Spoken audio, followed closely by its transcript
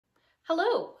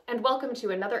Hello, and welcome to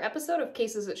another episode of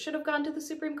Cases that should have gone to the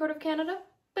Supreme Court of Canada,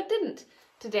 but didn't.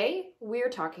 Today, we're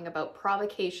talking about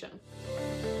provocation.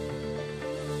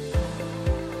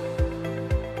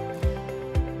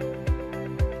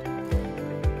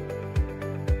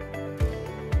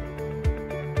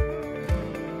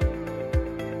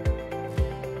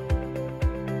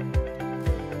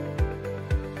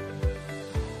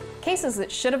 Cases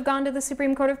that should have gone to the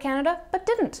Supreme Court of Canada, but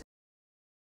didn't.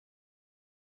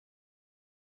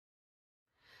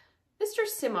 Mr.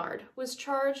 Simard was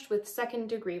charged with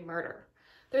second-degree murder.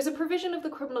 There's a provision of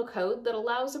the criminal code that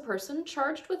allows a person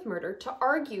charged with murder to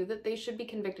argue that they should be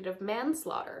convicted of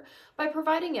manslaughter by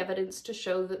providing evidence to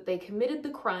show that they committed the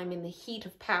crime in the heat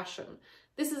of passion.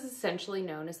 This is essentially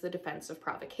known as the defense of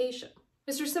provocation.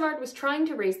 Mr. Simard was trying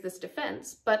to raise this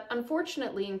defense, but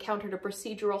unfortunately encountered a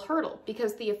procedural hurdle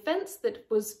because the offense that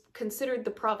was considered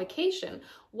the provocation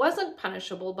wasn't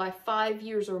punishable by 5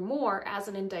 years or more as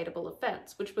an indictable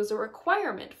offense, which was a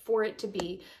requirement for it to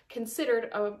be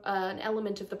considered an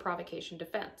element of the provocation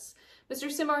defense.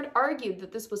 Mr. Simard argued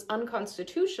that this was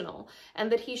unconstitutional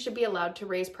and that he should be allowed to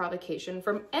raise provocation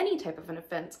from any type of an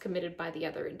offense committed by the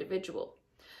other individual.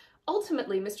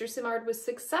 Ultimately, Mr. Simard was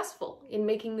successful in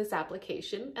making this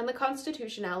application, and the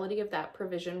constitutionality of that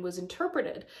provision was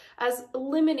interpreted as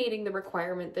eliminating the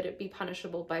requirement that it be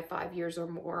punishable by 5 years or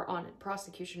more on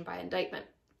prosecution by indictment.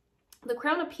 The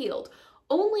Crown appealed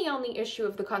only on the issue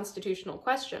of the constitutional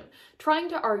question, trying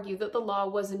to argue that the law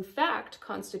was in fact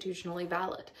constitutionally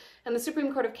valid, and the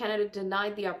Supreme Court of Canada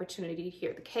denied the opportunity to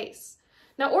hear the case.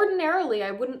 Now, ordinarily, I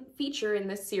wouldn't feature in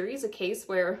this series a case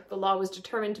where the law was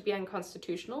determined to be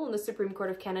unconstitutional and the Supreme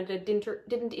Court of Canada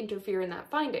didn't interfere in that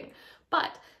finding.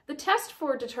 But the test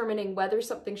for determining whether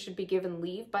something should be given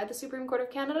leave by the Supreme Court of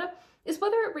Canada is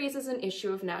whether it raises an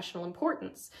issue of national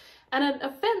importance. And an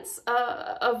offense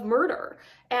of murder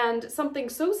and something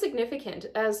so significant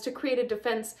as to create a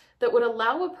defense that would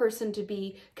allow a person to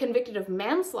be convicted of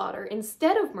manslaughter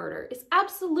instead of murder is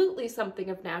absolutely something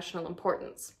of national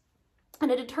importance. And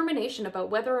a determination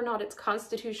about whether or not it's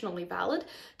constitutionally valid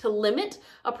to limit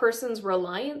a person's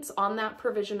reliance on that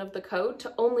provision of the code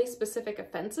to only specific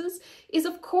offenses is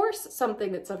of course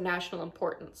something that's of national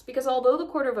importance, because although the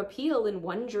Court of Appeal in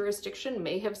one jurisdiction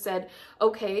may have said,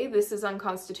 okay, this is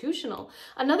unconstitutional,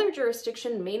 another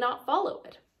jurisdiction may not follow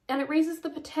it. And it raises the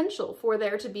potential for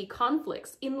there to be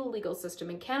conflicts in the legal system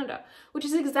in Canada, which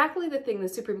is exactly the thing the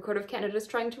Supreme Court of Canada is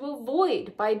trying to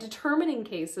avoid by determining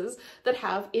cases that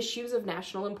have issues of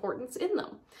national importance in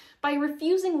them. By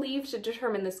refusing leave to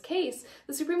determine this case,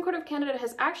 the Supreme Court of Canada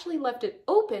has actually left it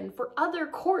open for other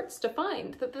courts to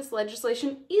find that this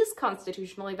legislation is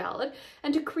constitutionally valid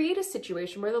and to create a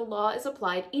situation where the law is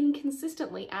applied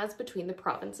inconsistently as between the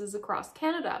provinces across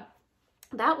Canada.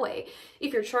 That way,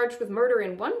 if you're charged with murder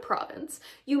in one province,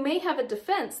 you may have a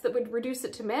defense that would reduce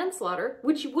it to manslaughter,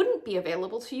 which wouldn't be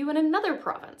available to you in another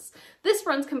province. This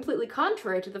runs completely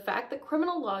contrary to the fact that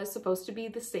criminal law is supposed to be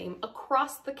the same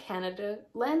across the Canada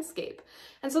landscape.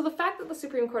 And so the fact that the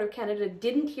Supreme Court of Canada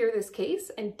didn't hear this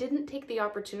case and didn't take the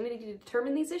opportunity to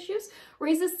determine these issues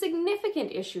raises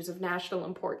significant issues of national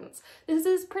importance. This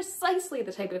is precisely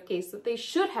the type of case that they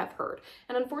should have heard.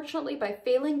 And unfortunately, by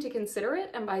failing to consider it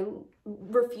and by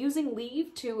refusing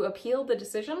leave to appeal the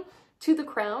decision to the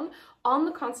Crown on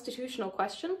the constitutional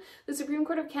question, the Supreme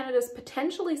Court of Canada has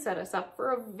potentially set us up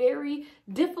for a very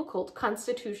difficult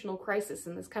constitutional crisis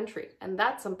in this country, and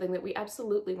that's something that we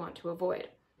absolutely want to avoid.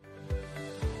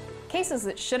 Cases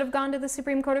that should have gone to the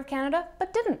Supreme Court of Canada,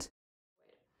 but didn't.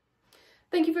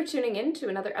 Thank you for tuning in to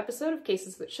another episode of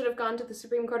Cases that should have gone to the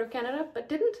Supreme Court of Canada, but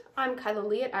didn't. I'm Kyla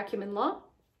Lee at Acumen Law.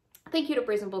 Thank you to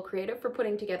Brazenbull Creative for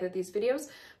putting together these videos.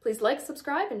 Please like,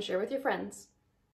 subscribe, and share with your friends.